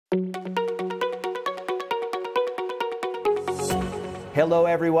Hello,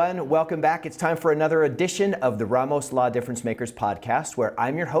 everyone. Welcome back. It's time for another edition of the Ramos Law Difference Makers podcast, where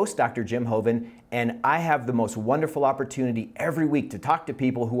I'm your host, Dr. Jim Hoven, and I have the most wonderful opportunity every week to talk to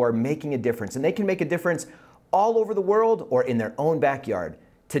people who are making a difference, and they can make a difference all over the world or in their own backyard.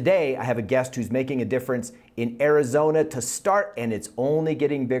 Today, I have a guest who's making a difference in Arizona to start, and it's only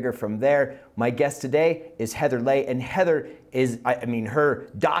getting bigger from there. My guest today is Heather Leigh, and Heather is, her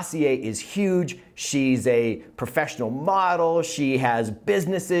dossier is huge. She's a professional model. She has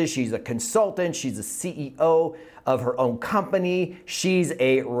businesses. She's a consultant. She's a CEO of her own company. She's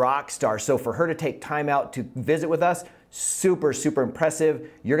a rock star. So for her to take time out to visit with us, super, super impressive.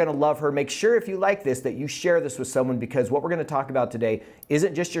 You're gonna love her. Make sure if you like this that you share this with someone, because what we're gonna talk about today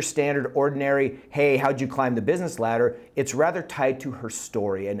isn't just your standard ordinary, hey, how'd you climb the business ladder? It's rather tied to her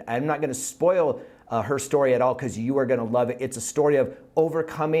story. And I'm not gonna spoil her story at all, because you are gonna love it. It's a story of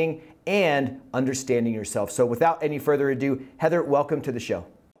overcoming and understanding yourself. So without any further ado, Heather, welcome to the show.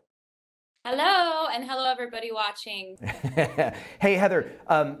 Hello, and hello everybody watching. Hey Heather,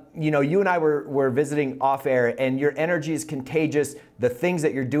 you and I were visiting off air, and your energy is contagious. The things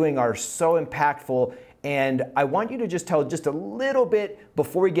that you're doing are so impactful, and I want you to just tell just a little bit,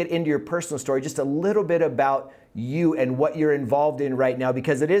 before we get into your personal story, just a little bit about you and what you're involved in right now,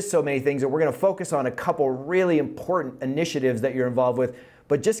 because it is so many things, and we're going to focus on a couple really important initiatives that you're involved with.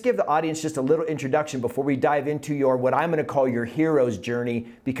 But just give the audience just a little introduction before we dive into your, what I'm going to call your hero's journey,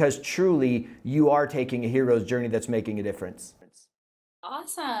 because truly you are taking a hero's journey that's making a difference.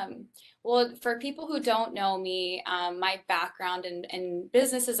 Awesome. Well, for people who don't know me, my background in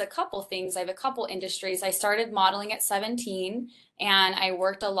business is a couple things. I have a couple industries. I started modeling at 17, and I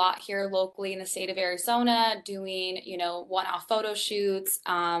worked a lot here locally in the state of Arizona doing, one-off photo shoots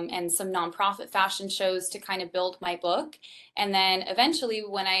and some nonprofit fashion shows to kind of build my book. And then eventually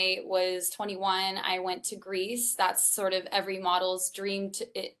when I was 21, I went to Greece. That's sort of every model's dream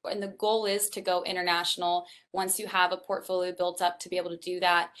and the goal is to go international once you have a portfolio built up to be able to do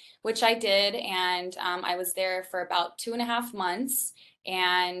that, which I did. And I was there for about 2.5 months.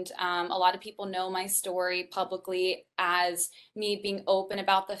 And a lot of people know my story publicly as me being open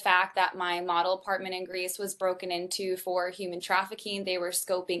about the fact that my model apartment in Greece was broken into for human trafficking. They were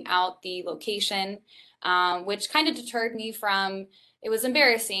scoping out the location, which kind of deterred me from, it was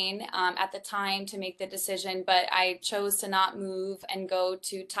embarrassing at the time to make the decision, but I chose to not move and go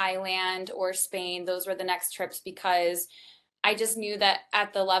to Thailand or Spain. Those were the next trips, because I just knew that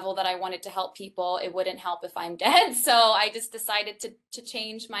at the level that I wanted to help people, it wouldn't help if I'm dead. So I just decided to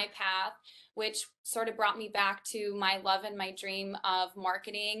change my path, which sort of brought me back to my love and my dream of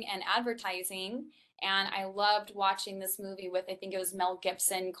marketing and advertising. And I loved watching this movie with, I think it was Mel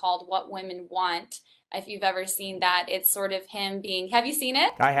Gibson, called What Women Want. If you've ever seen that, it's sort of him being, have you seen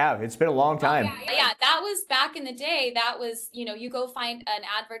it? I have. It's been a long time. Oh, yeah, that was back in the day. That was, you go find an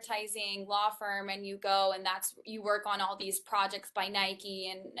advertising law firm and you go, and you work on all these projects by Nike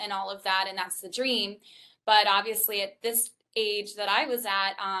and all of that, and that's the dream. But obviously at this age that I was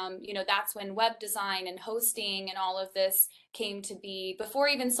at, that's when web design and hosting and all of this came to be, before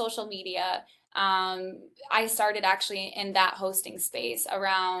even social media. I started actually in that hosting space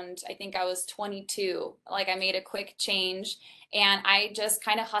around, I think I was 22. Like, I made a quick change and I just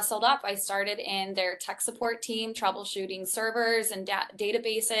kind of hustled up. I started in their tech support team, troubleshooting servers and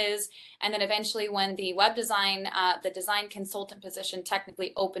databases. And then eventually when the web design, the design consultant position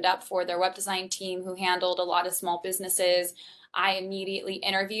technically opened up for their web design team, who handled a lot of small businesses, I immediately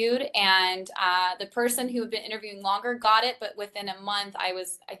interviewed, and the person who had been interviewing longer got it, but within a month I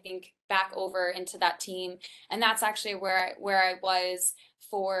was, I think, back over into that team. And that's actually where I was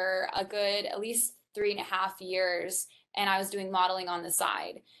for a good at least 3.5 years, and I was doing modeling on the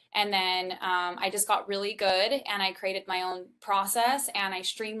side. And then I just got really good, and I created my own process and I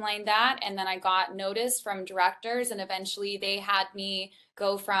streamlined that. And then I got notice from directors, and eventually they had me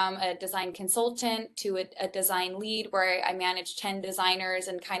go from a design consultant to a design lead, where I managed 10 designers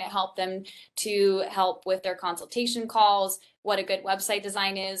and kind of help them to help with their consultation calls, what a good website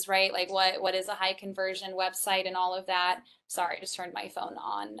design is, right? Like what is a high conversion website and all of that. Sorry, I just turned my phone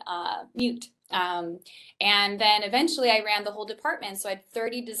on mute. And then eventually I ran the whole department. So I had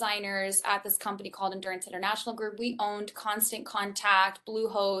 30 designers at this company called Endurance International Group. We owned Constant Contact,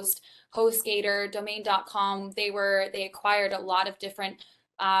 Bluehost, HostGator, Domain.com. They acquired a lot of different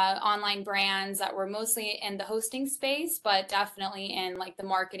online brands that were mostly in the hosting space, but definitely in like the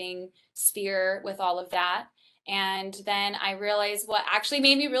marketing sphere with all of that. And then I realized what actually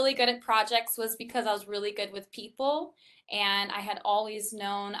made me really good at projects was because I was really good with people. And I had always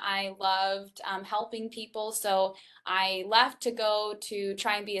known I loved helping people. So I left to go to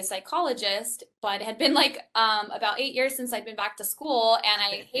try and be a psychologist, but it had been like about 8 years since I'd been back to school, and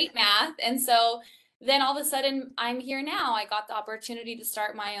I hate math. And so then all of a sudden I'm here now. I got the opportunity to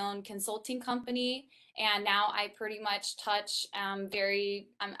start my own consulting company. And now I pretty much touch I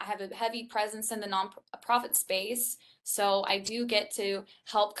have a heavy presence in the nonprofit space. So I do get to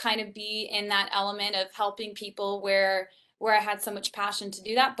help kind of be in that element of helping people where I had so much passion to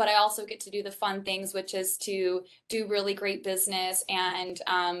do that, but I also get to do the fun things, which is to do really great business and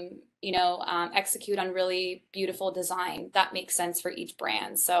execute on really beautiful design that makes sense for each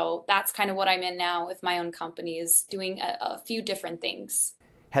brand. So that's kind of what I'm in now with my own company, is doing a few different things.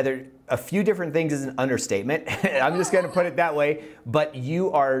 Heather, a few different things is an understatement. I'm just going to put it that way. But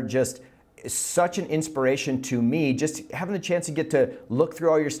you are just such an inspiration to me, just having the chance to get to look through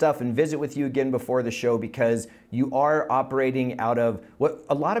all your stuff and visit with you again before the show, because you are operating out of what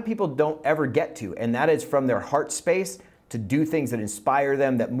a lot of people don't ever get to, and that is from their heart space to do things that inspire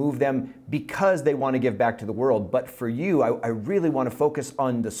them, that move them because they want to give back to the world. But for you, I really want to focus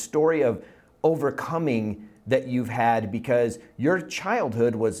on the story of overcoming that you've had, because your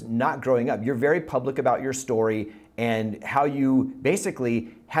childhood was not growing up. You're very public about your story and how you basically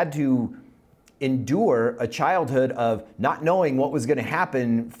had to endure a childhood of not knowing what was going to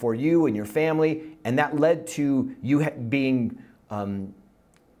happen for you and your family, and that led to you being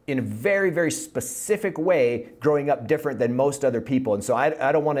in a very, very specific way growing up different than most other people. And so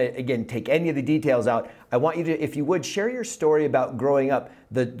I don't want to, again, take any of the details out. I want you to, if you would, share your story about growing up,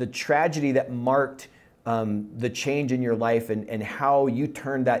 the tragedy that marked the change in your life, and how you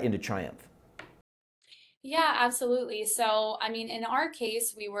turned that into triumph. Yeah, absolutely. So, I mean, in our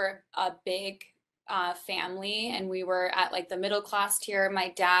case, we were a big family, and we were at like the middle class tier. My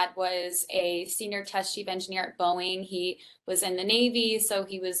dad was a senior test chief engineer at Boeing. He was in the Navy, so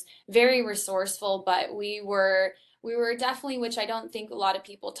he was very resourceful, but we were definitely, which I don't think a lot of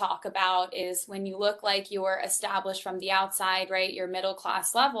people talk about, is when you look like you're established from the outside, right? You're middle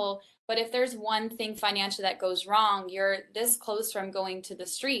class level. But if there's one thing financially that goes wrong, you're this close from going to the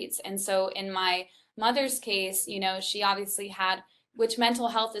streets. And so in my mother's case, she obviously had, which mental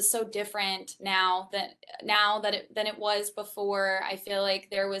health is so different than it was before. I feel like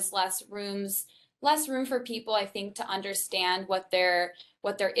there was less room for people, I think, to understand what their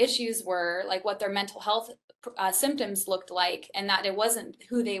issues were, like what their mental health symptoms looked like, and that it wasn't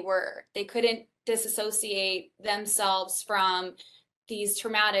who they were. They couldn't disassociate themselves from these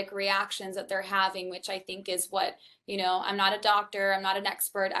traumatic reactions that they're having, which I think is what, I'm not a doctor, I'm not an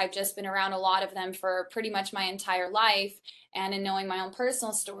expert. I've just been around a lot of them for pretty much my entire life. And in knowing my own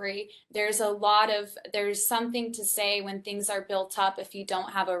personal story, there's something to say when things are built up. If you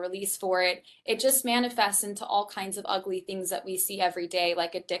don't have a release for it, it just manifests into all kinds of ugly things that we see every day,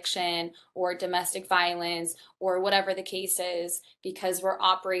 like addiction or domestic violence or whatever the case is, because we're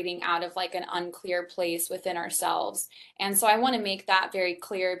operating out of like an unclear place within ourselves. And so I want to make that very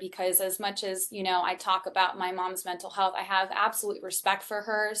clear, because as much as, I talk about my mom's mental health, I have absolute respect for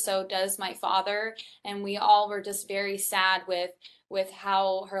her. So does my father. And we all were just very sad with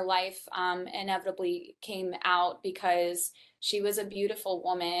how her life inevitably came out, because she was a beautiful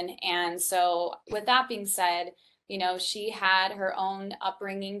woman. And so with that being said, she had her own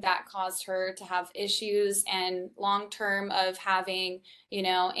upbringing that caused her to have issues, and long term of having,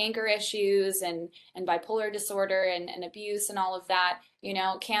 anger issues and bipolar disorder and abuse and all of that.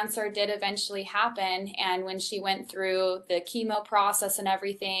 Cancer did eventually happen. And when she went through the chemo process and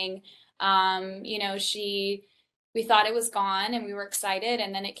everything, we thought it was gone and we were excited,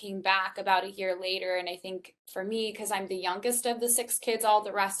 and then it came back about a year later. And I think for me, because I'm the youngest of the 6 kids, all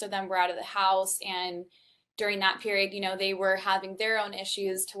the rest of them were out of the house, and during that period, they were having their own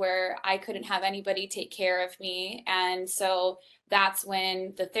issues to where I couldn't have anybody take care of me. And so that's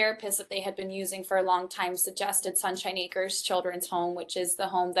when the therapist that they had been using for a long time suggested Sunshine Acres Children's Home, which is the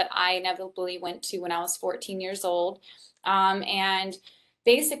home that I inevitably went to when I was 14 years old. And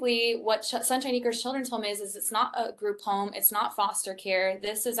basically what Sunshine Acres Children's Home is it's not a group home. It's not foster care.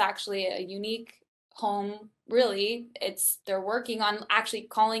 This is actually a unique home. Really, they're working on actually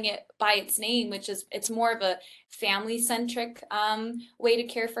calling it by its name, which is, it's more of a family centric way to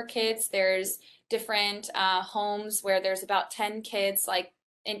care for kids. There's different homes where there's about 10 kids like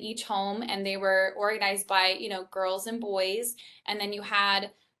in each home, and they were organized by girls and boys. And then you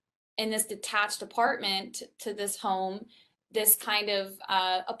had, in this detached apartment to this home, this kind of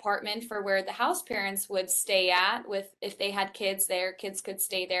apartment for where the house parents would stay at with, if they had kids there, kids could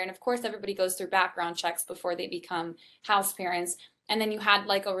stay there. And of course, everybody goes through background checks before they become house parents. And then you had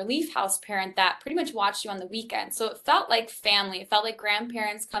like a relief house parent that pretty much watched you on the weekend. So it felt like family. It felt like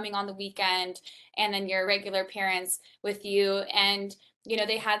grandparents coming on the weekend and then your regular parents with you. And, you know,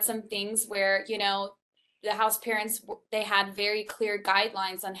 they had some things where, you know, the house parents, they had very clear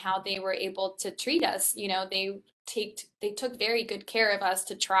guidelines on how they were able to treat us. You know, they took very good care of us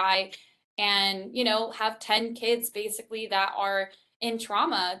to try and, you know, have 10 kids basically that are in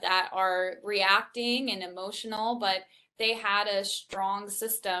trauma, that are reacting and emotional, but they had a strong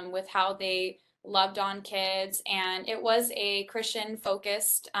system with how they loved on kids. And it was a Christian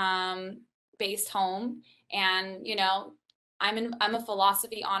focused based home. And, you know, I'm a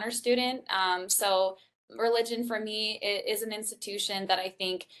philosophy honor student. So religion for me is an institution that I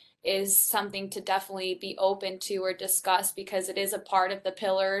think is something to definitely be open to or discuss, because it is a part of the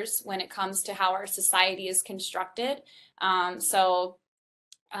pillars when it comes to how our society is constructed. So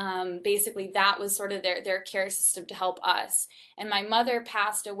basically that was sort of their care system to help us. And my mother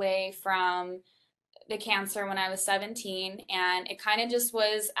passed away from the cancer when I was 17, and it kind of just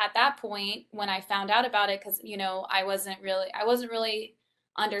was at that point when I found out about it, because you know I wasn't really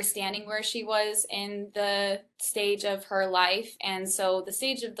understanding where she was in the stage of her life. And so the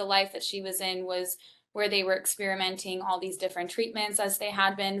stage of the life that she was in was where they were experimenting all these different treatments, as they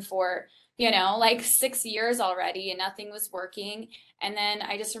had been for, you know, like 6 years already, and nothing was working. And then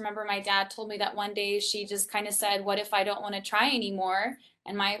I just remember my dad told me that one day she just kind of said, what if I don't want to try anymore?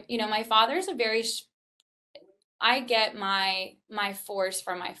 And my, you know, my father's a very I get my force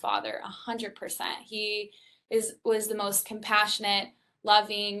from my father 100%. He was the most compassionate,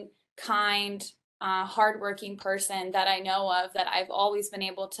 loving, kind, hardworking person that I know of, that I've always been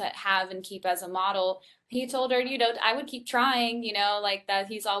able to have and keep as a model. He told her, you know, I would keep trying, you know, like that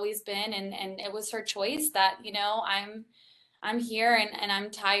he's always been, and it was her choice that, you know, I'm here and I'm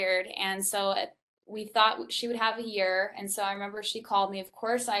tired. And so we thought she would have a year. And so I remember she called me. Of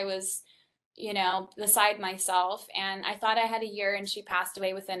course, I was, you know, beside myself. And I thought I had a year, and she passed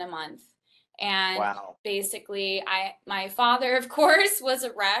away within a month. And Wow. basically, my father, of course, was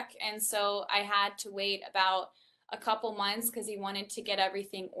a wreck. And so I had to wait about a couple months because he wanted to get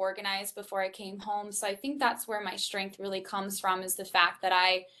everything organized before I came home. So I think that's where my strength really comes from, is the fact that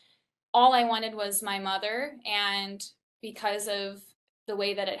all I wanted was my mother. And because of the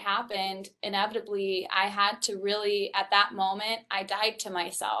way that it happened, inevitably, I had to really, at that moment, I died to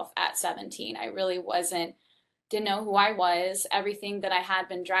myself at 17. I really didn't know who I was. Everything that I had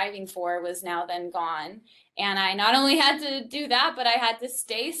been driving for was now then gone. And I not only had to do that, but I had to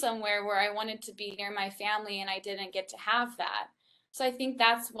stay somewhere where I wanted to be near my family, and I didn't get to have that. So I think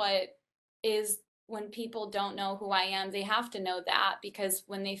that's what is, when people don't know who I am, they have to know that, because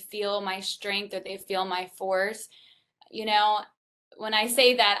when they feel my strength or they feel my force, you know, when I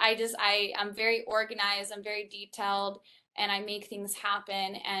say that, I'm very organized, I'm very detailed, and I make things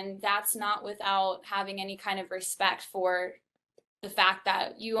happen. And that's not without having any kind of respect for the fact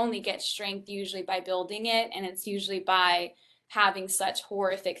that you only get strength usually by building it, and it's usually by having such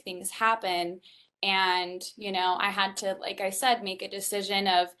horrific things happen. And, you know, I had to, like I said, make a decision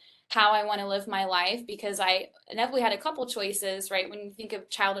of how I want to live my life, because I inevitably had a couple choices, right? When you think of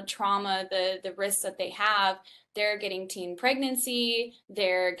childhood trauma, the risks that they have, they're getting teen pregnancy,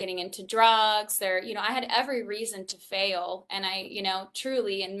 they're getting into drugs, they're, you know, I had every reason to fail. And I, you know,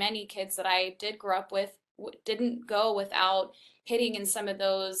 truly, and many kids that I did grow up with didn't go without hitting in some of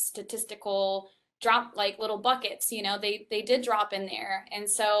those statistical drop, like little buckets, you know, they did drop in there. And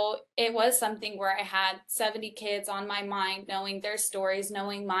so it was something where I had 70 kids on my mind, knowing their stories,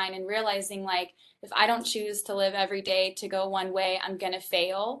 knowing mine, and realizing, like, if I don't choose to live every day to go one way, I'm going to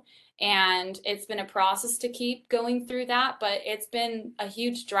fail. And it's been a process to keep going through that, but it's been a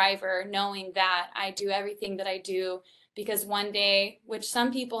huge driver, knowing that I do everything that I do because one day, which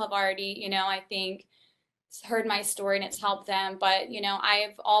some people have already, you know, I think heard my story and it's helped them. But, you know,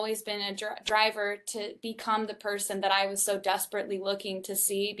 I've always been a driver to become the person that I was so desperately looking to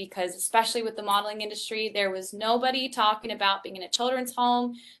see, because especially with the modeling industry, there was nobody talking about being in a children's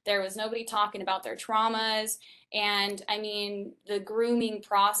home. There was nobody talking about their traumas. And I mean, the grooming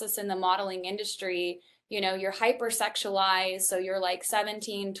process in the modeling industry, you know, you're hypersexualized. So you're like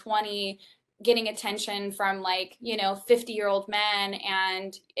 17, 20, getting attention from, like, you know, 50-year-old men.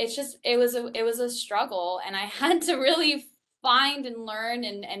 And it's just, it was a struggle. And I had to really find and learn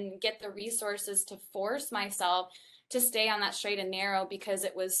and get the resources to force myself to stay on that straight and narrow, because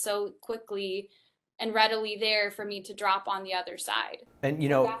it was so quickly and readily there for me to drop on the other side. And you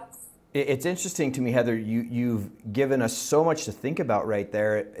So know, that's It's interesting to me, Heather, you've given us so much to think about right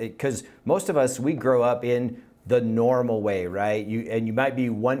there, because most of us, we grow up in the normal way, right? You might be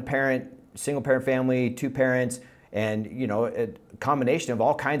one parent, single parent family, two parents, and a combination of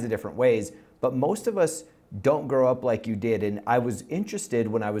all kinds of different ways. But most of us don't grow up like you did. And I was interested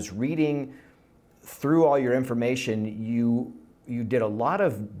when I was reading through all your information, you did a lot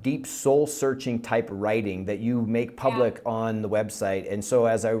of deep soul searching type writing that you make public on the website. And so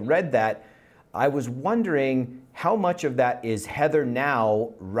as I read that, I was wondering how much of that is Heather now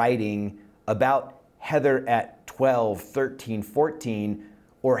writing about Heather at 12, 13, 14,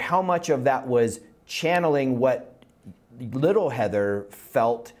 or how much of that was channeling what little Heather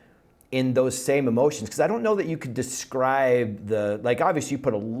felt in those same emotions. Because I don't know that you could describe obviously you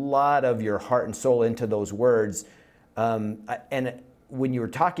put a lot of your heart and soul into those words. And when you were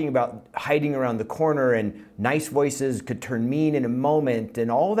talking about hiding around the corner and nice voices could turn mean in a moment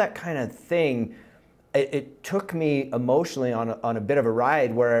and all that kind of thing, it took me emotionally on a bit of a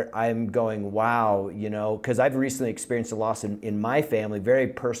ride where I'm going, wow, because I've recently experienced a loss in my family, very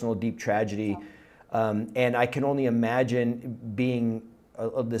personal, deep tragedy. And I can only imagine being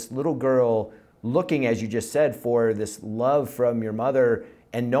this little girl looking, as you just said, for this love from your mother,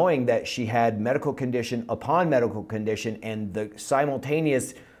 and knowing that she had medical condition upon medical condition, and the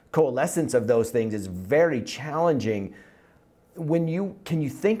simultaneous coalescence of those things is very challenging. Can you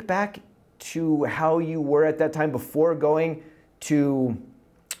think back to how you were at that time before going to,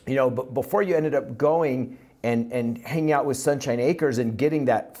 before you ended up going and hanging out with Sunshine Acres and getting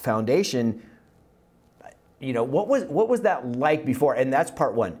that foundation? What was that like before? And that's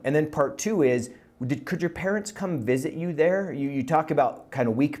part one. And then part two is, could your parents come visit you there? You talk about kind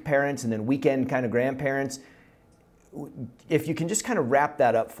of weak parents and then weekend kind of grandparents. If you can just kind of wrap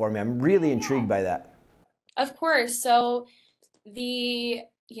that up for me, I'm really intrigued by that. Of course. So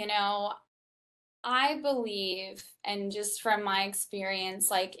I believe, and just from my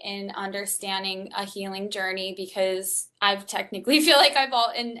experience, like in understanding a healing journey, because I've technically feel like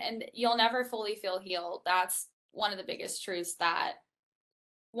and you'll never fully feel healed. That's one of the biggest truths, that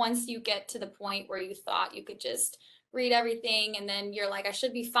once you get to the point where you thought you could just read everything and then you're like, I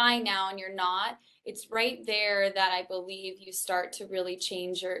should be fine now, and you're not, it's right there that I believe you start to really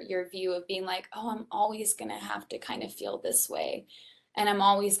change your view of being like, oh, I'm always going to have to kind of feel this way, and I'm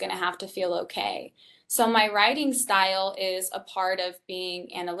always going to have to feel okay. So my writing style is a part of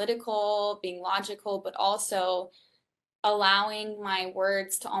being analytical, being logical, but also allowing my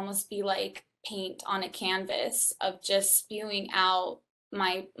words to almost be like paint on a canvas of just spewing out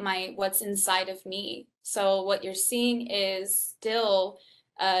my what's inside of me. So what you're seeing is still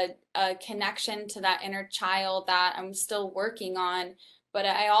a connection to that inner child that I'm still working on. But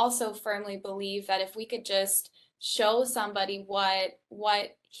I also firmly believe that if we could just show somebody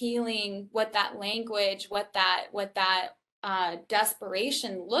what healing, what that language, what that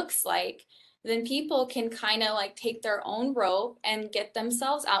desperation looks like, then people can kind of like take their own rope and get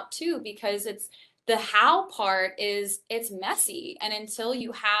themselves out too, because it's the how part is, it's messy. And until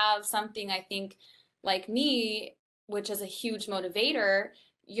you have something, I think, like me, which is a huge motivator,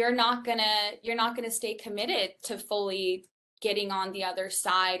 you're not gonna stay committed to fully getting on the other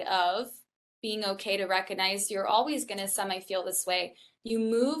side of being okay to recognize you're always gonna semi feel this way. You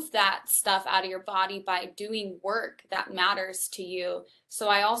move that stuff out of your body by doing work that matters to you. So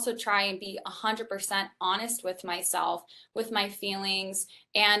I also try and be 100% honest with myself, with my feelings,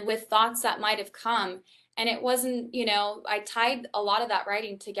 and with thoughts that might have come. And it wasn't, I tied a lot of that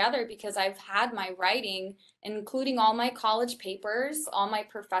writing together because I've had my writing, including all my college papers, all my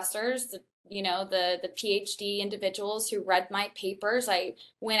professors, the PhD individuals who read my papers. I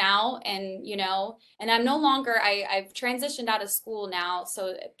went out and I'm no longer, I've transitioned out of school now.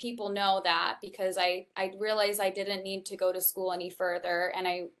 So people know that, because I realized I didn't need to go to school any further. And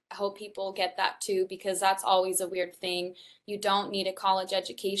I hope people get that too, because that's always a weird thing. You don't need a college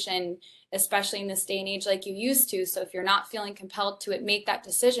education, especially in this day and age, like you used to. So if you're not feeling compelled to make that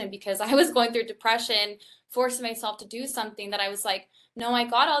decision, because I was going through depression, forcing myself to do something that I was like, no, I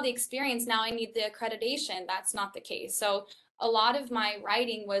got all the experience, now I need the accreditation. That's not the case. So a lot of my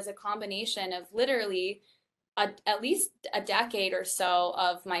writing was a combination of literally at least a decade or so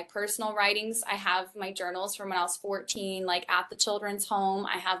of my personal writings. I have my journals from when I was 14, like at the children's home.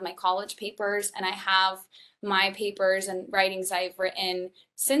 I have my college papers, and I have my papers and writings I've written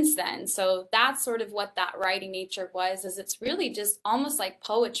since then. So that's sort of what that writing nature was, is it's really just almost like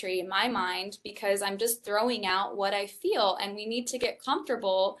poetry in my mind, because I'm just throwing out what I feel, and we need to get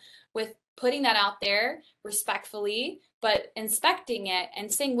comfortable with putting that out there respectfully, but inspecting it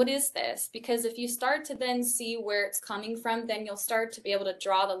and saying, what is this? Because if you start to then see where it's coming from, then you'll start to be able to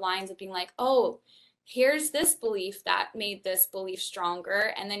draw the lines of being like, oh, here's this belief that made this belief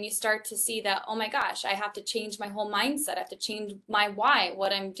stronger. And then you start to see that, oh my gosh, I have to change my whole mindset. I have to change my why,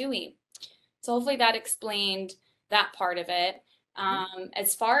 what I'm doing. So hopefully that explained that part of it.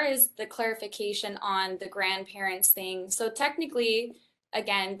 As far as the clarification on the grandparents thing, so technically,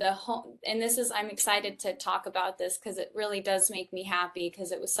 again, the home, and this is, I'm excited to talk about this because it really does make me happy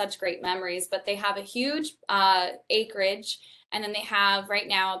because it was such great memories, but they have a huge acreage, and then they have right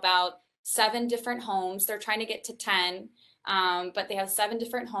now about 7 different homes. They're trying to get to 10, but they have 7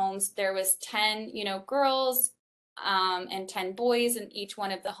 different homes. There was 10, girls, and 10 boys in each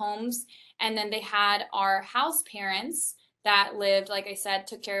one of the homes. And then they had our house parents that lived, like I said,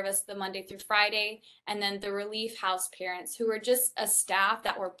 took care of us the Monday through Friday. And then the relief house parents who were just a staff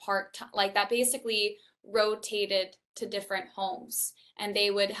that were part-time, like that basically rotated to different homes. And they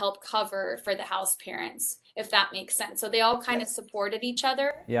would help cover for the house parents, if that makes sense. So they all kind of supported each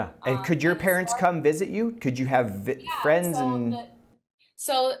other. Yeah. And could your parents come visit you? Could you have friends?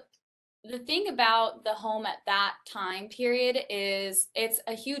 So the thing about the home at that time period is it's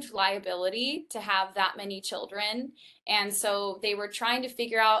a huge liability to have that many children. And so they were trying to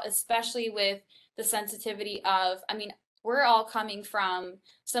figure out, especially with the sensitivity of, I mean, we're all coming from,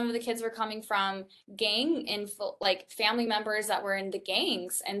 some of the kids were coming from gang info, like family members that were in the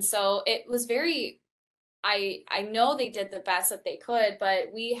gangs. And so it was very, I know they did the best that they could,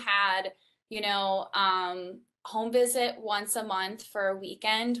 but we had, home visit once a month for a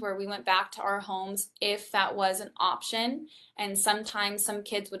weekend where we went back to our homes if that was an option. And sometimes some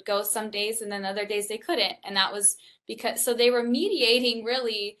kids would go some days and then other days they couldn't. And that was because, so they were mediating,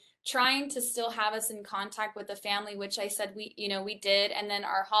 really trying to still have us in contact with the family, which I said we did. And then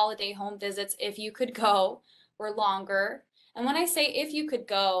our holiday home visits, if you could go, were longer. And when I say if you could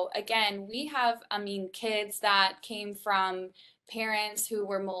go, again, we have, kids that came from parents who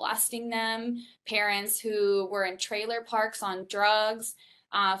were molesting them, parents who were in trailer parks on drugs,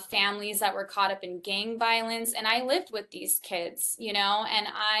 families that were caught up in gang violence. And I lived with these kids, and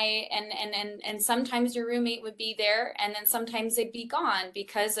sometimes your roommate would be there and then sometimes they'd be gone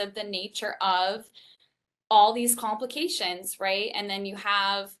because of the nature of all these complications, right? And then you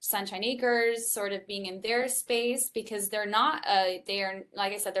have Sunshine Acres sort of being in their space because they are,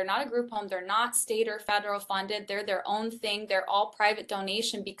 like I said, they're not a group home. They're not state or federal funded. They're their own thing. They're all private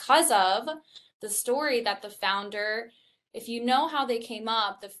donation because of the story that the founder, if you know how they came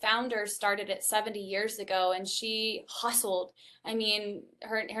up, the founder started it 70 years ago and she hustled. I mean,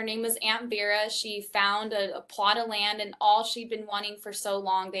 her name was Aunt Vera. She found a plot of land and all she'd been wanting for so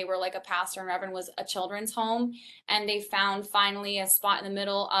long, they were like a pastor and reverend, was a children's home. And they found finally a spot in the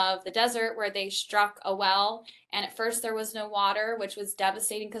middle of the desert where they struck a well. And at first there was no water, which was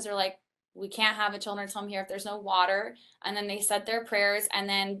devastating because they're like, we can't have a children's home here if there's no water. And then they said their prayers and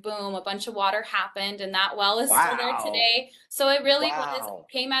then boom, a bunch of water happened and that well is still there today. So it really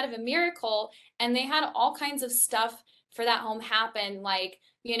came out of a miracle. And they had all kinds of stuff for that home happen. Like,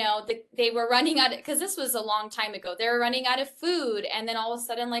 they were running out of, because this was a long time ago, they were running out of food. And then all of a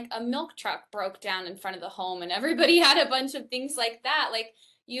sudden, like a milk truck broke down in front of the home and everybody had a bunch of things like that. Like,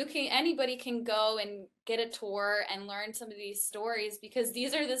 anybody can go and get a tour and learn some of these stories because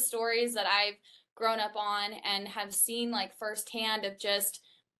these are the stories that I've grown up on and have seen like firsthand of just,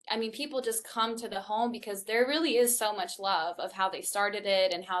 people just come to the home because there really is so much love of how they started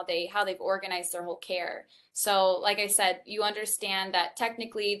it and how they've organized their whole care. So like I said, you understand that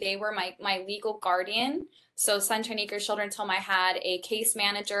technically they were my legal guardian. So Sunshine Acres Children's Home, I had a case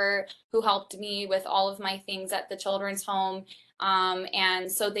manager who helped me with all of my things at the children's home.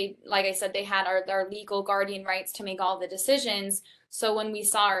 And so they, like I said, they had our legal guardian rights to make all the decisions. So when we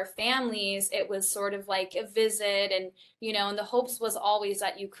saw our families, it was sort of like a visit and, and the hopes was always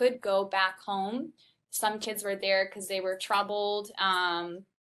that you could go back home. Some kids were there because they were troubled,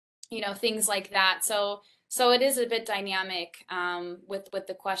 things like that. So it is a bit dynamic with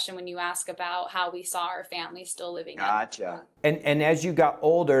the question when you ask about how we saw our family still living. Gotcha. And as you got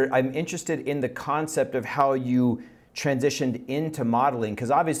older, I'm interested in the concept of how you transitioned into modeling, because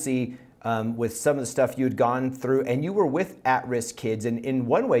obviously with some of the stuff you had gone through, and you were with at-risk kids, and in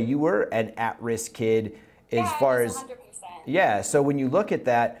one way you were an at-risk kid as far as 100%. Yeah. So when you look at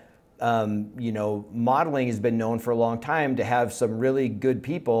that, modeling has been known for a long time to have some really good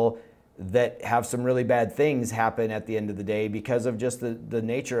people that have some really bad things happen at the end of the day because of just the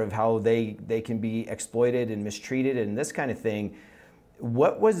nature of how they can be exploited and mistreated and this kind of thing.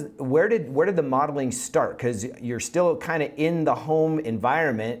 Where did the modeling start? Because you're still kind of in the home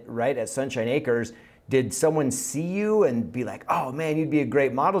environment, right, at Sunshine Acres. did someone see you and be like, oh man, you'd be a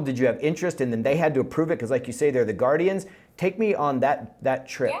great model? Did you have interest and then they had to approve it? Because like you say, they're the guardians. Take me on that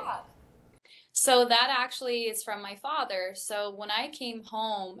trip. Yeah. So that actually is from my father. So when I came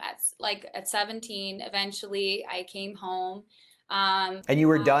home at 17, eventually I came home. And you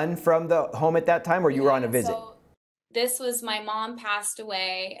were done from the home at that time, or you were on a Yeah, visit? so this was my mom passed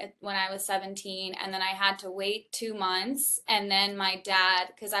away when I was 17, and then I had to wait 2 months. And then my dad,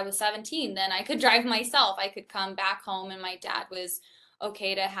 because I was 17, then I could drive myself. I could come back home, and my dad was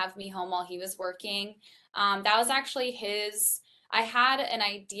okay to have me home while he was working. That was actually his. I had an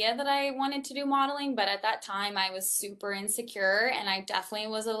idea that I wanted to do modeling, but at that time I was super insecure, and I definitely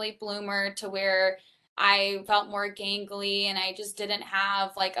was a late bloomer to where I felt more gangly and I just didn't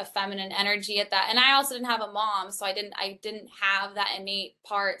have like a feminine energy at that. And I also didn't have a mom, so I didn't have that innate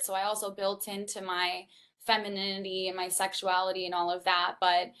part. So I also built into my femininity and my sexuality and all of that.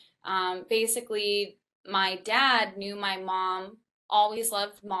 But basically, my dad knew my mom always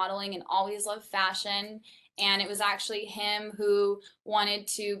loved modeling and always loved fashion. And it was actually him who wanted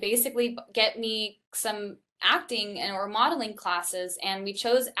to basically get me some acting and or modeling classes, and we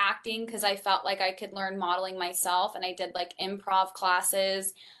chose acting because I felt like I could learn modeling myself, and I did like improv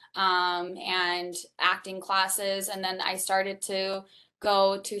classes and acting classes, and then I started to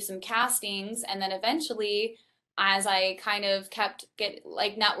go to some castings, and then eventually as I kind of kept get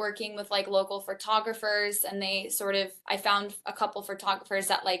like networking with like local photographers, and they sort of I found a couple photographers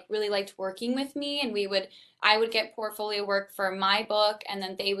that like really liked working with me, and I would get portfolio work for my book and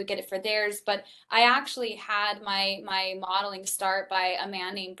then they would get it for theirs. But I actually had my modeling start by a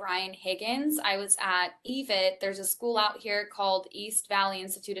man named Brian Higgins. I was at EVIT. There's a school out here called East Valley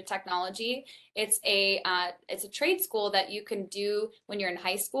Institute of Technology. It's a trade school that you can do when you're in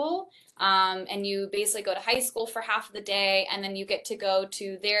high school. And you basically go to high school for half of the day, and then you get to go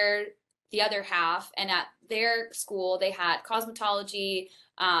to the other half. And at their school, they had cosmetology,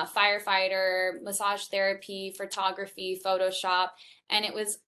 firefighter, massage therapy, photography, Photoshop, and it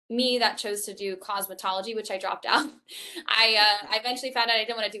was me that chose to do cosmetology, which I dropped out. I eventually found out I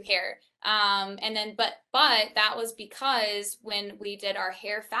didn't want to do hair. And then but that was because when we did our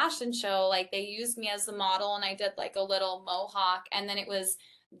hair fashion show, like they used me as the model, and I did like a little mohawk, and then it was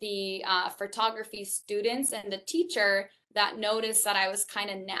the photography students and the teacher that noticed that I was kind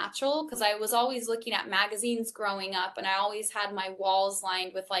of natural, because I was always looking at magazines growing up, and I always had my walls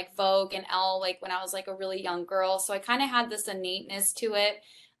lined with like Vogue and Elle, like when I was like a really young girl. So I kind of had this innateness to it.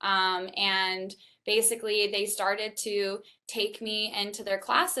 And basically they started to take me into their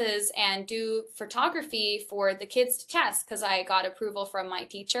classes and do photography for the kids to test, because I got approval from my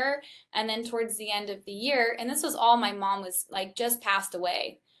teacher. And then towards the end of the year, and this was all my mom was like just passed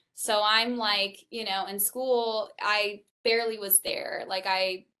away. So I'm like, in school, I barely was there. Like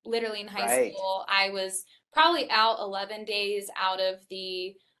I literally in high Right. school, I was probably out 11 days out of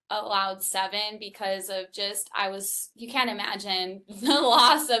the allowed 7, because of just you can't imagine the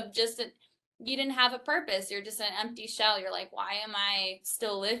loss of you didn't have a purpose. You're just an empty shell. You're like, why am I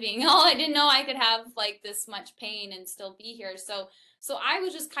still living? Oh, I didn't know I could have like this much pain and still be here. So I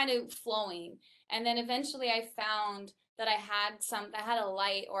was just kind of flowing. And then eventually I found that I had a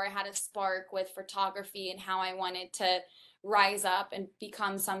light, or I had a spark with photography and how I wanted to rise up and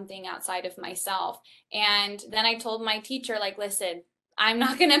become something outside of myself. And then I told my teacher, like, listen, I'm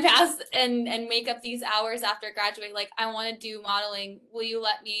not gonna pass and make up these hours after graduate. Like, I want to do modeling. Will you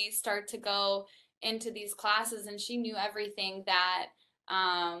let me start to go into these classes? And she knew everything that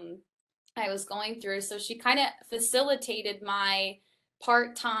I was going through. So she kind of facilitated my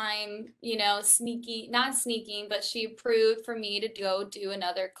part-time, sneaking, not sneaking, but she approved for me to go do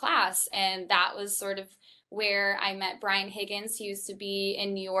another class. And that was sort of where I met Brian Higgins. He used to be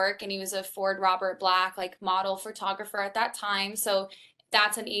in New York, and he was a Ford Robert Black like model photographer at that time. So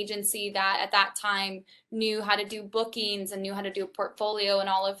that's an agency that at that time knew how to do bookings and knew how to do a portfolio and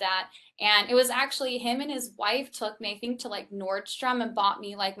all of that. And it was actually him and his wife took me, I think, to like Nordstrom and bought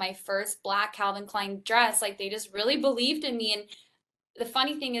me like my first black Calvin Klein dress. Like they just really believed in me. And the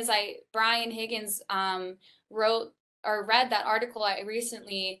funny thing is, Brian Higgins wrote or read that article I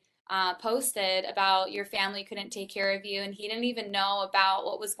recently posted about your family couldn't take care of you, and he didn't even know about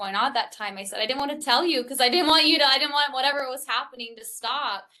what was going on at that time. I said I didn't want to tell you because I didn't want whatever was happening to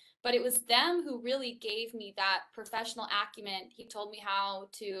stop. But it was them who really gave me that professional acumen. He told me how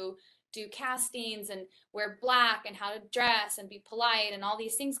to do castings and wear black and how to dress and be polite and all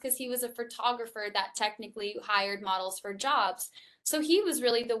these things, because he was a photographer that technically hired models for jobs. So he was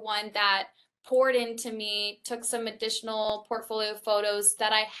really the one that poured into me, took some additional portfolio photos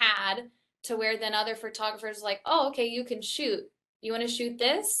that I had, to where then other photographers like, oh, okay, you can shoot. you want to shoot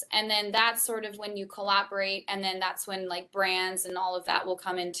this? And then that's sort of when you collaborate. And then that's when like brands and all of that will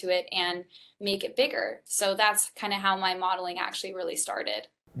come into it and make it bigger. So that's kind of how my modeling actually really started.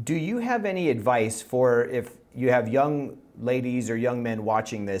 Do you have any advice for if you have young ladies or young men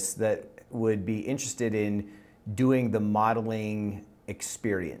watching this that would be interested in doing the modeling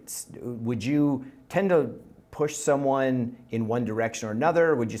experience? Would you tend to push someone in one direction or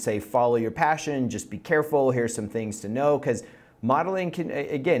another? Would you say follow your passion, just be careful, here's some things to know? Because modeling can,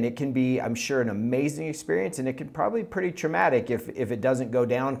 again, it can be, I'm sure, an amazing experience, and it can probably be pretty traumatic if it doesn't go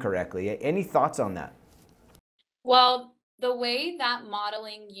down correctly. Any thoughts on that? Well, the way that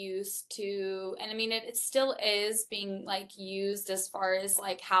modeling used to, and I mean, it still is being like used as far as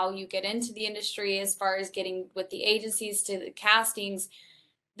like how you get into the industry, as far as getting with the agencies to the castings.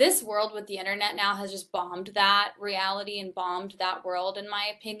 This world with the internet now has just bombed that reality and bombed that world, in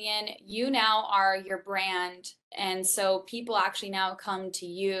my opinion. You now are your brand. And so people actually now come to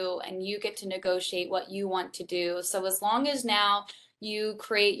you and you get to negotiate what you want to do. So as long as now you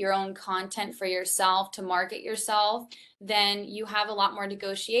create your own content for yourself to market yourself, then you have a lot more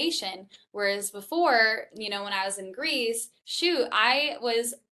negotiation. Whereas before, when I was in Greece, shoot, I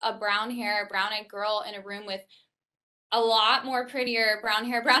was a brown hair, brown eyed girl in a room with a lot more prettier brown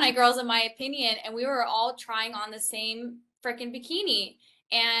hair, brown eyed girls, in my opinion. And we were all trying on the same freaking bikini.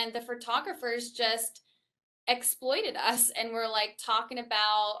 And the photographers just exploited us and were like talking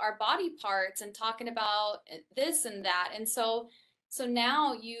about our body parts and talking about this and that. And so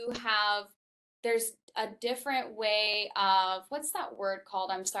now there's a different way of, what's that word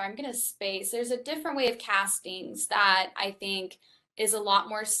called? I'm sorry, I'm gonna space. There's a different way of castings that I think is a lot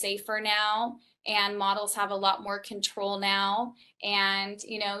more safer now, and models have a lot more control now. And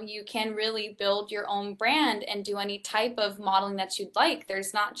you can really build your own brand and do any type of modeling that you'd like.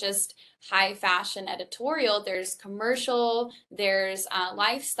 There's not just high fashion editorial, there's commercial, there's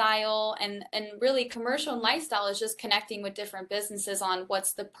lifestyle, and really commercial and lifestyle is just connecting with different businesses on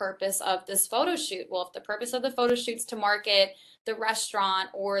what's the purpose of this photo shoot. Well, if the purpose of the photo shoot's to market the restaurant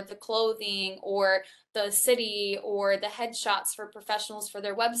or the clothing or the city or the headshots for professionals for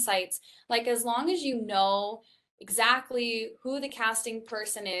their websites, like as long as you know exactly who the casting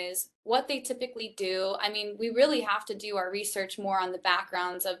person is, what they typically do. I mean, we really have to do our research more on the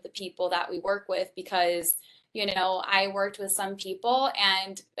backgrounds of the people that we work with, because I worked with some people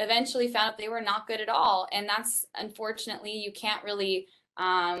and eventually found out they were not good at all. And that's, unfortunately, you can't really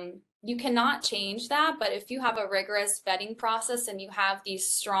you cannot change that. But if you have a rigorous vetting process and you have these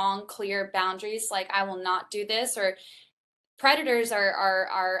strong, clear boundaries, like I will not do this, or predators are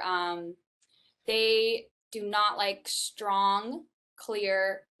they do not like strong,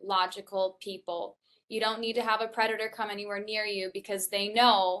 clear, logical people. You don't need to have a predator come anywhere near you, because they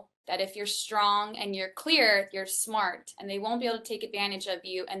know that if you're strong and you're clear, you're smart, and they won't be able to take advantage of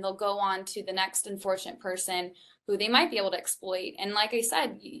you, and they'll go on to the next unfortunate person who they might be able to exploit. And like I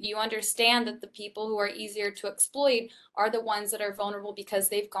said, you understand that the people who are easier to exploit are the ones that are vulnerable, because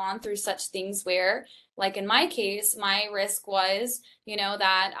they've gone through such things where, like in my case, my risk was,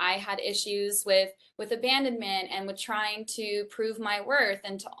 that I had issues with abandonment and with trying to prove my worth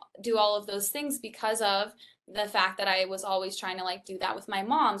and to do all of those things because of the fact that I was always trying to like do that with my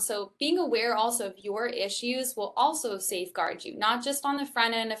mom. So being aware also of your issues will also safeguard you, not just on the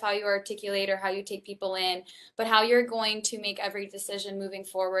front end of how you articulate or how you take people in, but how you're going to make every decision moving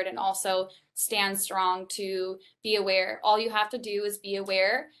forward, and also stand strong to be aware. All you have to do is be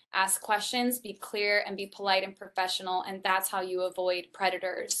aware, ask questions, be clear, and be polite and professional. And that's how you avoid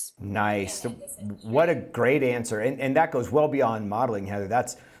predators. Nice. What a great answer. And that goes well beyond modeling, Heather.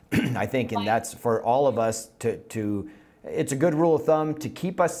 That's, I think, and that's for all of us to, it's a good rule of thumb to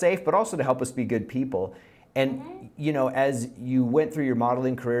keep us safe, but also to help us be good people. And, as you went through your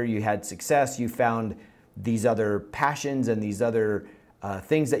modeling career, you had success, you found these other passions and these other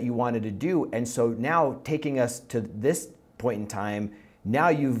things that you wanted to do. And so now, taking us to this point in time, now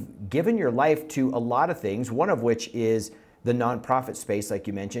you've given your life to a lot of things, one of which is the nonprofit space, like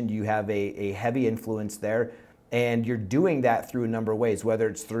you mentioned. You have a heavy influence there, and you're doing that through a number of ways, whether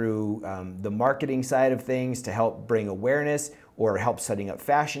it's through the marketing side of things to help bring awareness or help setting up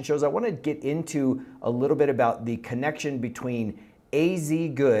fashion shows. I want to get into a little bit about the connection between AZ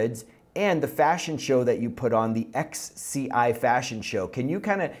Goods and the fashion show that you put on, the XCI fashion show. Can you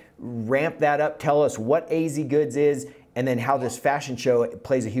kind of ramp that up? Tell us what AZ Goods is, and then how this fashion show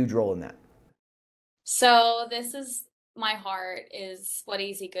plays a huge role in that. So this is my heart, is what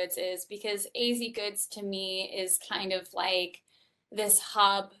AZ Goods is, because AZ Goods to me is kind of like this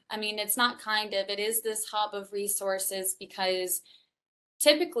hub. I mean, it's not kind of, it is this hub of resources, because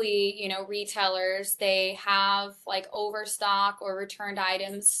typically, retailers, they have like overstock or returned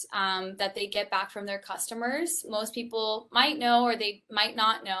items that they get back from their customers. Most people might know, or they might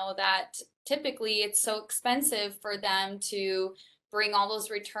not know, that typically it's so expensive for them to bring all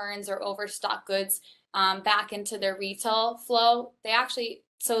those returns or overstock goods back into their retail flow.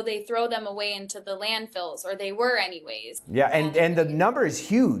 So they throw them away into the landfills, or they were anyways. Yeah, and the number is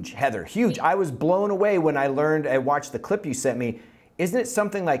huge, Heather, huge. I was blown away when I watched the clip you sent me. Isn't it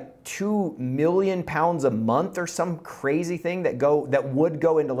something like 2 million pounds a month or some crazy thing that would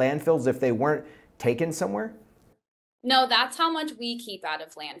go into landfills if they weren't taken somewhere? No, that's how much we keep out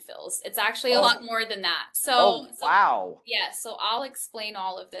of landfills. It's actually a lot more than that. Wow. Yeah, so I'll explain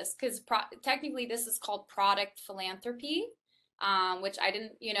all of this, because technically this is called product philanthropy, which I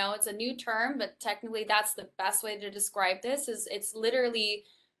didn't, it's a new term, but technically that's the best way to describe this. Is it's literally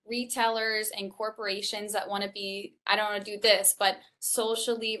retailers and corporations that want to be, I don't want to do this, but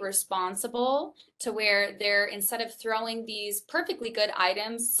socially responsible, to where they're, instead of throwing these perfectly good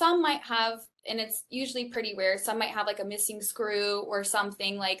items, some might have, and it's usually pretty rare, some might have like a missing screw or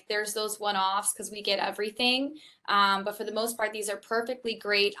something. Like, there's those one-offs because we get everything. But for the most part, these are perfectly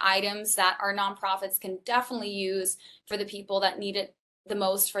great items that our nonprofits can definitely use for the people that need it the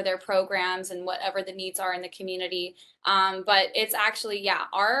most for their programs and whatever the needs are in the community. But it's actually, yeah,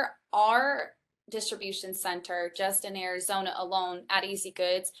 our distribution center just in Arizona alone at Easy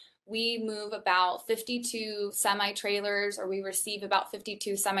Goods, we move about 52 semi-trailers, or we receive about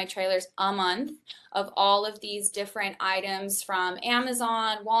 52 semi-trailers a month of all of these different items from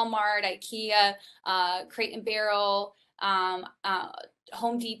Amazon, Walmart, IKEA, Crate and Barrel,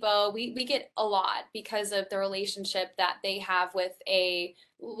 Home Depot. We get a lot because of the relationship that they have with a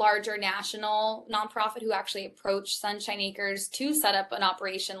larger national nonprofit who actually approached Sunshine Acres to set up an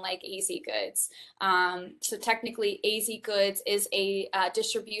operation like AZ Goods. So technically, AZ Goods is a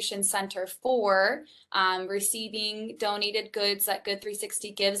distribution center for receiving donated goods that Good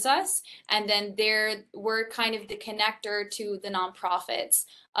 360 gives us, and then we're kind of the connector to the nonprofits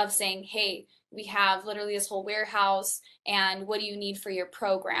of saying, hey, we have literally this whole warehouse, and what do you need for your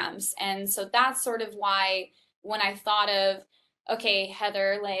programs? And so that's sort of why, when I thought of, okay,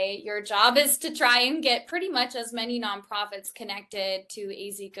 Heather Leigh, your job is to try and get pretty much as many nonprofits connected to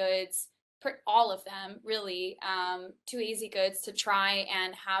AZ Goods, all of them really, to AZ Goods, to try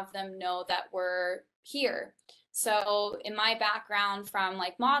and have them know that we're here. So in my background from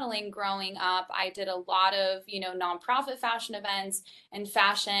like modeling growing up, I did a lot of, nonprofit fashion events, and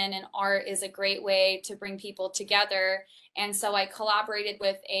fashion and art is a great way to bring people together. And so I collaborated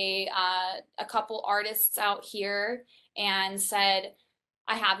with a couple artists out here and said,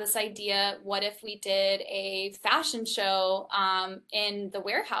 I have this idea. What if we did a fashion show in the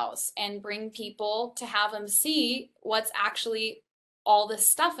warehouse and bring people to have them see what's actually all this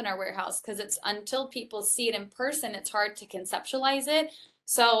stuff in our warehouse? Because it's, until people see it in person, it's hard to conceptualize it.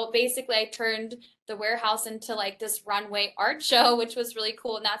 So basically, I turned the warehouse into like this runway art show, which was really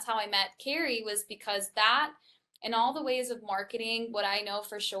cool. And that's how I met Carrie, was because that, and all the ways of marketing, what I know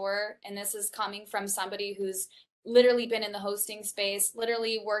for sure, and this is coming from somebody who's literally been in the hosting space,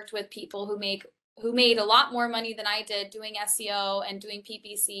 literally worked with people who made a lot more money than I did doing SEO and doing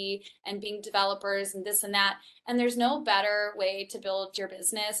PPC and being developers and this and that. And there's no better way to build your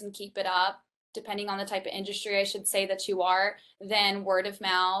business and keep it up, depending on the type of industry, I should say, that you are, than word of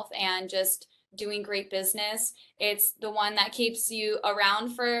mouth and just doing great business. It's the one that keeps you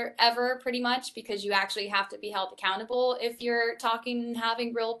around forever, pretty much, because you actually have to be held accountable if you're talking and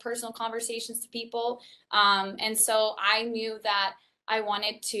having real personal conversations to people. And so I knew that I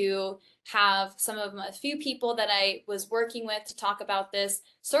wanted to have a few people that I was working with to talk about this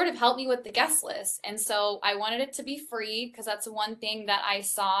sort of help me with the guest list. And so I wanted it to be free, because that's the one thing that I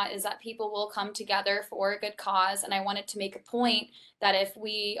saw, is that people will come together for a good cause. And I wanted to make a point that if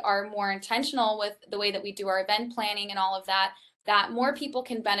we are more intentional with the way that we do our event planning and all of that, that more people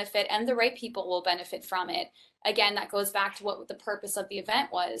can benefit, and the right people will benefit from it. Again, that goes back to what the purpose of the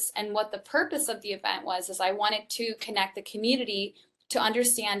event was. And what the purpose of the event was is I wanted to connect the community to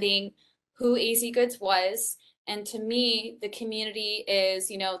understanding who AZ Goods was. And to me, the community is,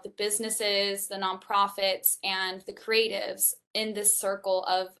 the businesses, the nonprofits, and the creatives in this circle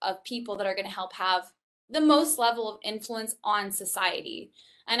of people that are going to help have the most level of influence on society.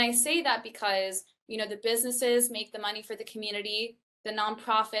 And I say that because, the businesses make the money for the community. The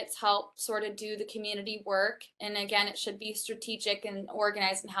nonprofits help sort of do the community work. And again, it should be strategic and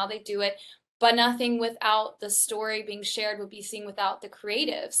organized in how they do it. but nothing without the story being shared would be seen without the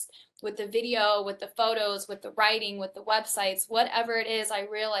creatives, with the video, with the photos, with the writing, with the websites, whatever it is. I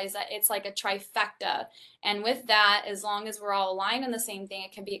realize that it's like a trifecta. And with that, as long as we're all aligned on the same thing,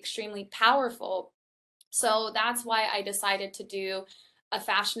 it can be extremely powerful. So that's why I decided to do a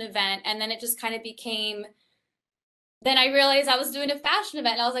fashion event. And then it just kind of became, then I realized I was doing a fashion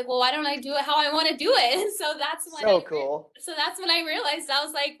event, and I was like, well, why don't I do it how I want to do it? And so So cool. so that's when I realized, I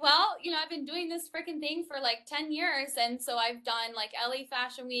was like, well, I've been doing this freaking thing for like 10 years. And so I've done like LA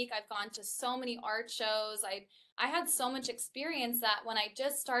Fashion Week. I've gone to so many art shows. I had so much experience that when I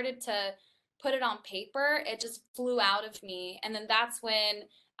just started to put it on paper, it just flew out of me. And then that's when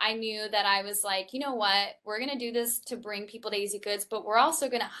I knew that I was like, you know what, we're going to do this to bring people to Easy Goods, but we're also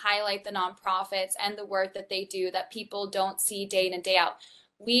going to highlight the nonprofits and the work that they do that people don't see day in and day out.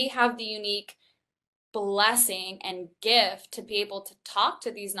 We have the unique blessing and gift to be able to talk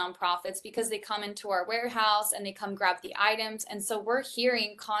to these nonprofits because they come into our warehouse and they come grab the items. And so we're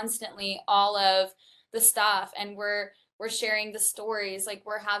hearing constantly all of the stuff, and we're sharing the stories, like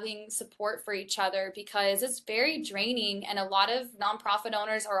we're having support for each other, because it's very draining. And a lot of nonprofit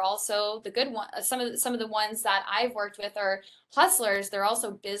owners are also the good one. Some of the ones that I've worked with are hustlers. They're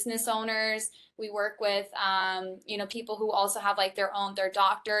also business owners. We work with people who also have like their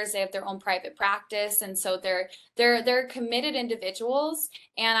doctors, they have their own private practice, and so they're committed individuals.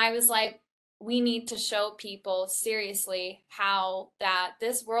 And I was like, we need to show people seriously how that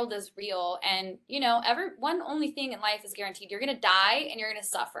this world is real. And every one only thing in life is guaranteed: you're going to die and you're going to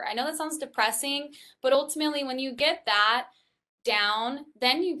suffer. I know that sounds depressing, but ultimately when you get that down,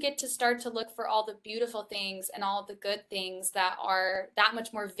 then you get to start to look for all the beautiful things and all the good things that are that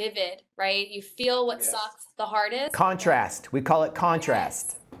much more vivid, right? You feel what sucks the hardest. Contrast. We call it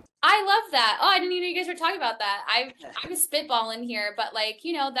contrast. I love that. Oh, I didn't even know you guys were talking about that. I'm spitballing here, but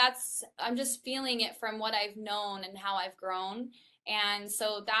I'm just feeling it from what I've known and how I've grown. And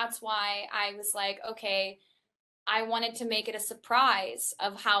so that's why I was like, okay, I wanted to make it a surprise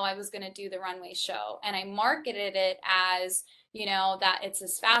of how I was going to do the runway show. And I marketed it as, that it's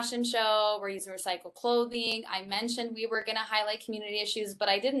this fashion show. We're using recycled clothing. I mentioned we were going to highlight community issues, but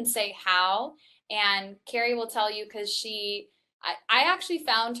I didn't say how. And Carrie will tell you, because I actually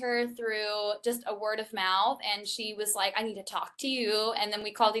found her through just a word of mouth, and she was like, I need to talk to you. And then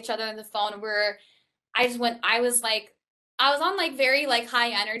we called each other on the phone, and I was on like very like high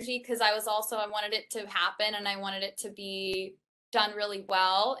energy, because I wanted it to happen and I wanted it to be done really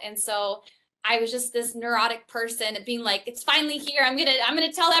well. And so I was just this neurotic person being like, it's finally here. I'm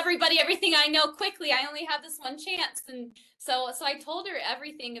gonna tell everybody everything I know quickly. I only have this one chance. And so I told her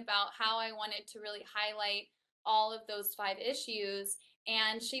everything about how I wanted to really highlight all of those 5 issues.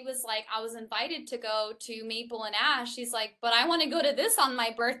 And she was like, I was invited to go to Maple and Ash. She's like, but I want to go to this on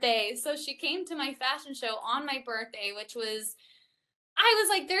my birthday. So she came to my fashion show on my birthday, which was, I was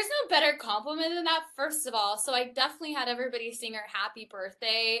like, there's no better compliment than that, first of all. So I definitely had everybody sing her happy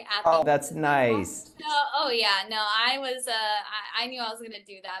birthday at Oh, that's nice. Oh yeah, no, I knew I was gonna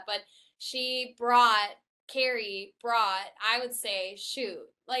do that, but Carrie brought, I would say, shoot,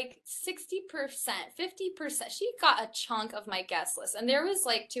 like 60%, 50%. She got a chunk of my guest list, and there was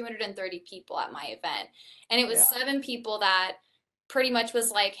like 230 people at my event, and it was 7 people that pretty much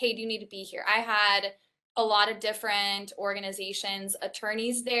was like, hey, do you need to be here? I had a lot of different organizations,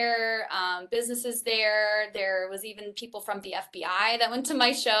 attorneys there, businesses there. There was even people from the FBI that went to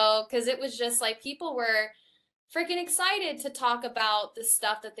my show, because it was just like people were freaking excited to talk about the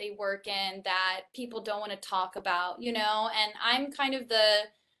stuff that they work in that people don't want to talk about, and I'm kind of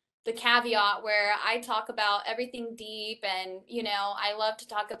the caveat where I talk about everything deep, and I love to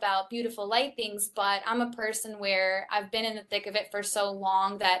talk about beautiful light things, but I'm a person where I've been in the thick of it for so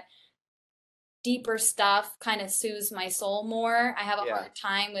long that deeper stuff kind of soothes my soul more. I have a hard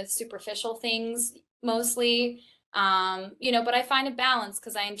time with superficial things mostly. But I find a balance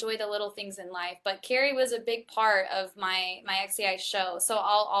because I enjoy the little things in life. But Carrie was a big part of my XCI show. So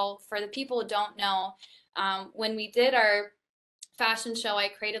I'll for the people who don't know, when we did our fashion show, I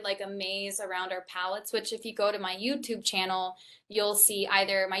created like a maze around our palettes, which if you go to my YouTube channel, you'll see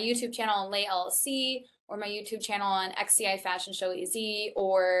either my YouTube channel on Leigh LLC, or my YouTube channel on XCI Fashion Show AZ,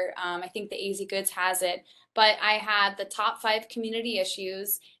 or I think the AZ Goods has it. But I had the top 5 community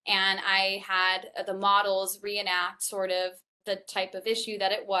issues, and I had the models reenact sort of the type of issue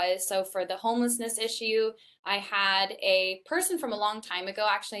that it was. So for the homelessness issue, I had a person from a long time ago,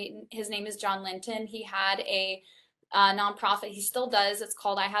 actually, his name is John Linton. He had a nonprofit, he still does, it's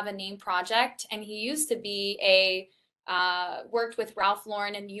called I Have a Name Project, and he used to be worked with Ralph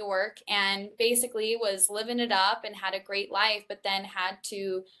Lauren in New York, and basically was living it up and had a great life, but then had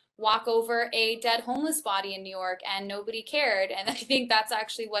to walk over a dead homeless body in New York and nobody cared. And I think that's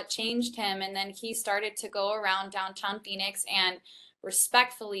actually what changed him. And then he started to go around downtown Phoenix and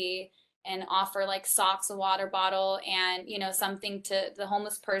respectfully and offer like socks, a water bottle, and something to the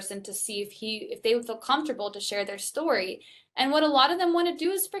homeless person to see if they would feel comfortable to share their story. And what a lot of them want to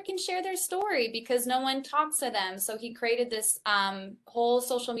do is freaking share their story because no one talks to them. So he created this whole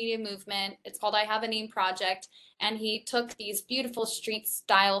social media movement. It's called I Have a Name Project. And he took these beautiful street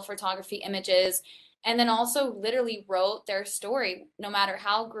style photography images and then also literally wrote their story, no matter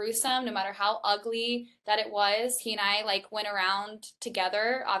how gruesome, no matter how ugly that it was. He and I like went around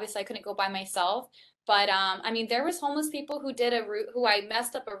together. Obviously I couldn't go by myself, but I mean, there was homeless people who I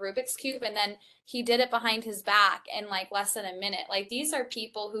messed up a Rubik's Cube and then he did it behind his back in like less than a minute. Like these are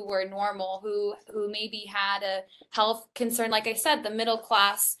people who were normal, who maybe had a health concern. Like I said, the middle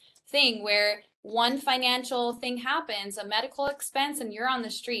class thing where one financial thing happens, a medical expense, and you're on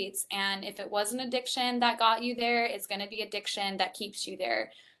the streets. And if it was an addiction that got you there, it's going to be addiction that keeps you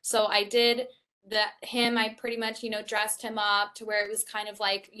there. So I did I pretty much, dressed him up to where it was kind of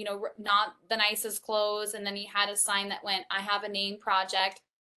like, not the nicest clothes. And then he had a sign that went, I Have a Name Project.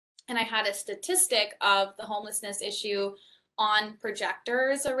 And I had a statistic of the homelessness issue on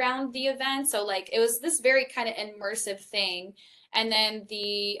projectors around the event. So like it was this very kind of immersive thing. And then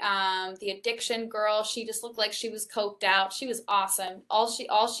the addiction girl, she just looked like she was coked out. She was awesome. All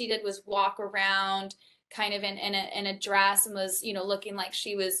she did was walk around kind of in a dress and was, looking like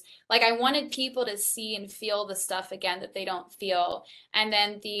she was like, I wanted people to see and feel the stuff again that they don't feel. And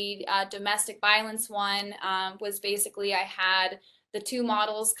then the domestic violence one was basically I had the two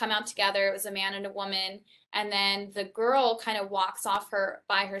models come out together. It was a man and a woman. And then the girl kind of walks off her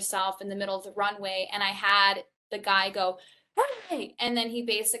by herself in the middle of the runway. And I had the guy go, hey, and then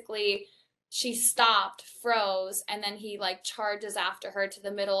she stopped, froze, and then he like charges after her to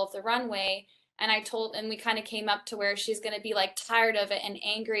the middle of the runway. And we kind of came up to where she's going to be like tired of it and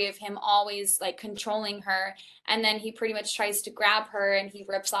angry of him always like controlling her. And then he pretty much tries to grab her and he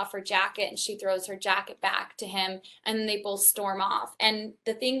rips off her jacket and she throws her jacket back to him. And then they both storm off. And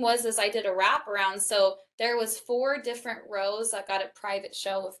the thing was I did a wraparound. So there was 4 different rows that got a private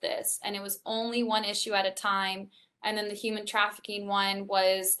show of this. And it was only one issue at a time. And then the human trafficking one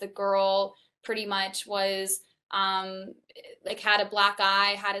was the girl pretty much was like had a black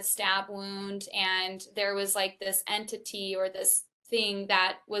eye, had a stab wound, and there was like this entity or this thing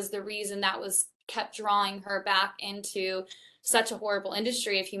that was the reason that was kept drawing her back into such a horrible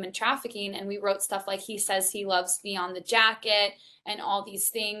industry of human trafficking. And we wrote stuff like he says he loves me on the jacket and all these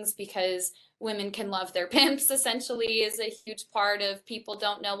things because women can love their pimps essentially is a huge part of people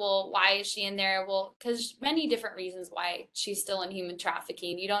don't know, well, why is she in there? Well, because many different reasons why she's still in human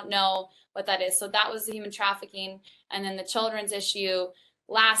trafficking. You don't know what that is. So that was the human trafficking. And then the children's issue,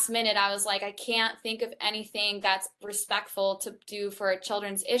 last minute, I was like, I can't think of anything that's respectful to do for a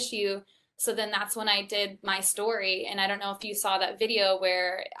children's issue. So then that's when I did my story. And I don't know if you saw that video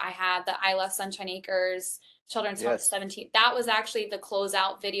where I had the I Love Sunshine Acres Children's Home 17. That was actually the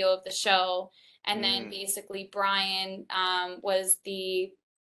closeout video of the show. And then basically Brian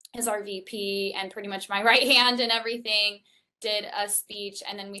is our VP and pretty much my right hand and everything, did a speech,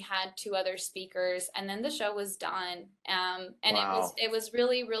 and then we had 2 other speakers, and then the show was done. And wow. it was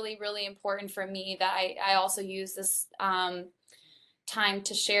really, really, really important for me that I also use this time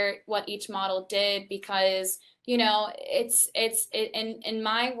to share what each model did because it's in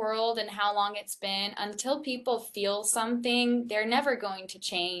my world and how long it's been, until people feel something, they're never going to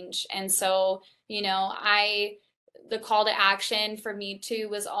change. And so the call to action for me too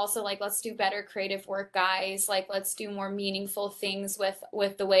was also like, let's do better creative work, guys. Like, let's do more meaningful things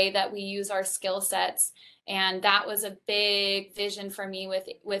with the way that we use our skill sets. And that was a big vision for me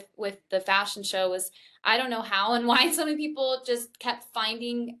with the fashion show. Was I don't know how and why so many people just kept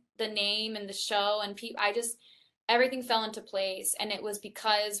finding the name and the show, and everything fell into place. And it was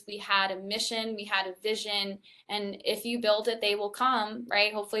because we had a mission, we had a vision, and if you build it, they will come,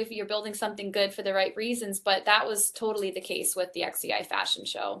 right? Hopefully if you're building something good for the right reasons. But that was totally the case with the XEI fashion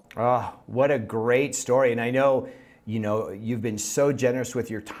show. Oh, what a great story. And I know, you've been so generous with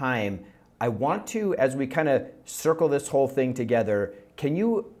your time. I want to, as we kind of circle this whole thing together, can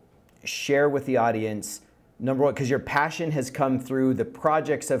you share with the audience, number one, because your passion has come through, the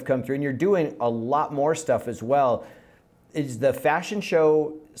projects have come through, and you're doing a lot more stuff as well. Is the fashion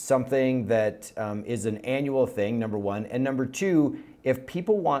show something that is an annual thing, number one? And number two, if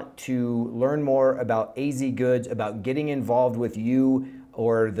people want to learn more about AZ Goods, about getting involved with you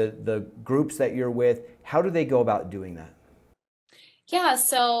or the groups that you're with, how do they go about doing that? Yeah,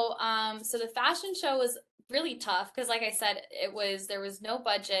 so the fashion show was really tough because like I said, there was no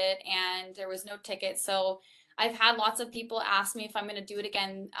budget and there was no ticket. So I've had lots of people ask me if I'm going to do it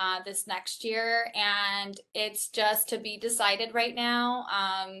again this next year, and it's just to be decided right now.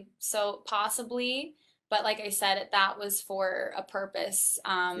 So possibly, but like I said, that was for a purpose.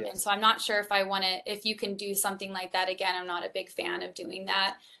 And Yes. so I'm not sure if I want to, if you can do something like that again. I'm not a big fan of doing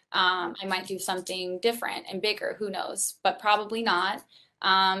that. I might do something different and bigger, who knows, but probably not.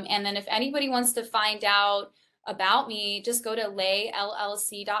 And then if anybody wants to find out about me, just go to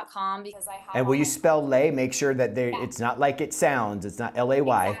layllc.com because I have And will all you my spell Lay? Make sure that yeah, it's not like it sounds. It's not Lay.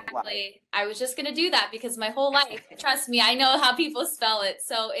 exactly. I was just gonna do that because my whole life, trust me, I know how people spell it.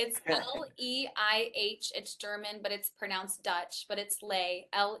 So it's Leih. It's German, but it's pronounced Dutch, but it's Lay,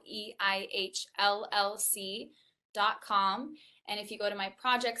 LEIHLLC.com. And if you go to my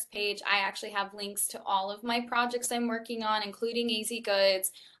projects page, I actually have links to all of my projects I'm working on, including Easy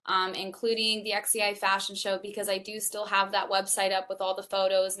Goods, including the XCI fashion show, because I do still have that website up with all the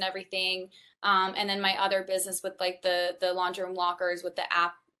photos and everything. And then my other business with like the laundry room lockers with the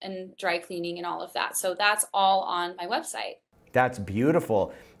app and dry cleaning and all of that. So that's all on my website. That's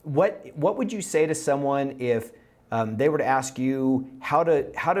beautiful. What would you say to someone if they were to ask you how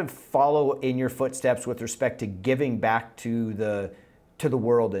to follow in your footsteps with respect to giving back to the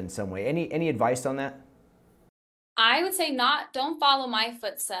world in some way? Any advice on that? I would say don't follow my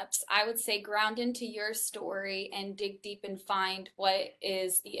footsteps. I would say ground into your story and dig deep and find what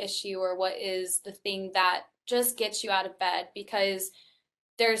is the issue or what is the thing that just gets you out of bed, because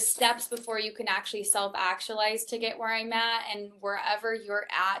there's steps before you can actually self-actualize to get where I'm at. And wherever you're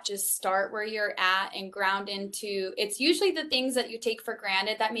at, just start where you're at and ground into, it's usually the things that you take for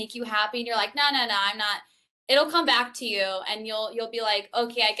granted that make you happy. And you're like, no, I'm not. It'll come back to you and you'll be like,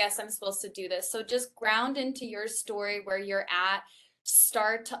 okay, I guess I'm supposed to do this. So just ground into your story where you're at.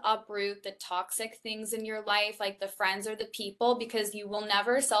 Start to uproot the toxic things in your life, like the friends or the people, because you will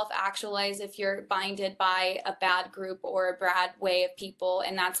never self-actualize if you're binded by a bad group or a bad way of people.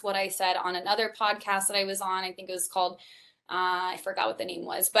 And that's what I said on another podcast that I was on. I think it was called, I forgot what the name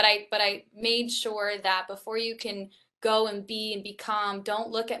was, but I made sure that before you can go and be and become, don't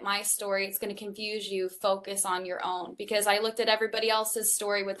look at my story. It's going to confuse you. Focus on your own, because I looked at everybody else's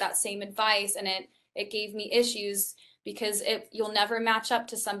story with that same advice and it gave me issues, because you'll never match up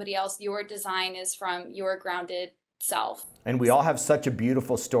to somebody else. Your design is from your grounded self. And we all have such a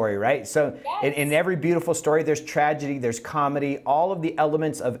beautiful story, right? So Yes. in every beautiful story, there's tragedy, there's comedy. All of the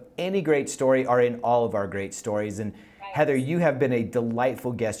elements of any great story are in all of our great stories. And Right. Heather, you have been a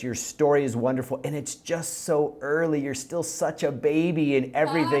delightful guest. Your story is wonderful, and it's just so early. You're still such a baby and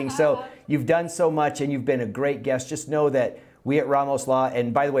everything. So you've done so much, and you've been a great guest. Just know that we at Ramos Law,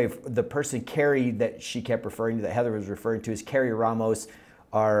 and by the way, the person, Carrie, that she kept referring to, that Heather was referring to, is Carrie Ramos,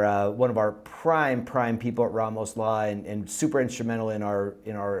 are one of our prime people at Ramos Law, and super instrumental in our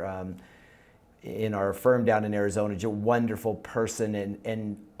firm down in Arizona. Just a wonderful person,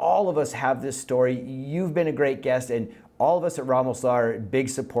 and all of us have this story. You've been a great guest, and all of us at Ramos Law are big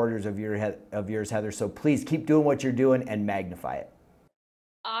supporters of yours, Heather. So please keep doing what you're doing and magnify it.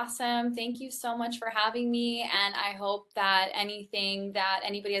 Awesome. Thank you so much for having me. And I hope that anything that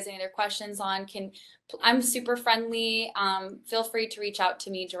anybody has any other questions on I'm super friendly. Feel free to reach out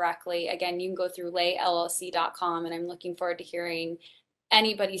to me directly. Again, you can go through layllc.com, and I'm looking forward to hearing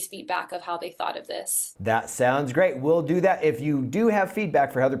anybody's feedback of how they thought of this. That sounds great. We'll do that. If you do have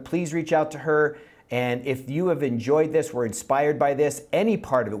feedback for Heather, please reach out to her. And if you have enjoyed this, were inspired by this, any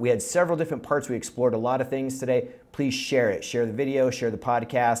part of it, we had several different parts. We explored a lot of things today. Please share it. Share the video, share the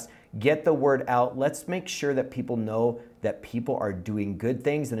podcast, get the word out. Let's make sure that people know that people are doing good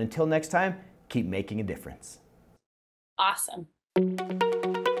things. And until next time, keep making a difference. Awesome.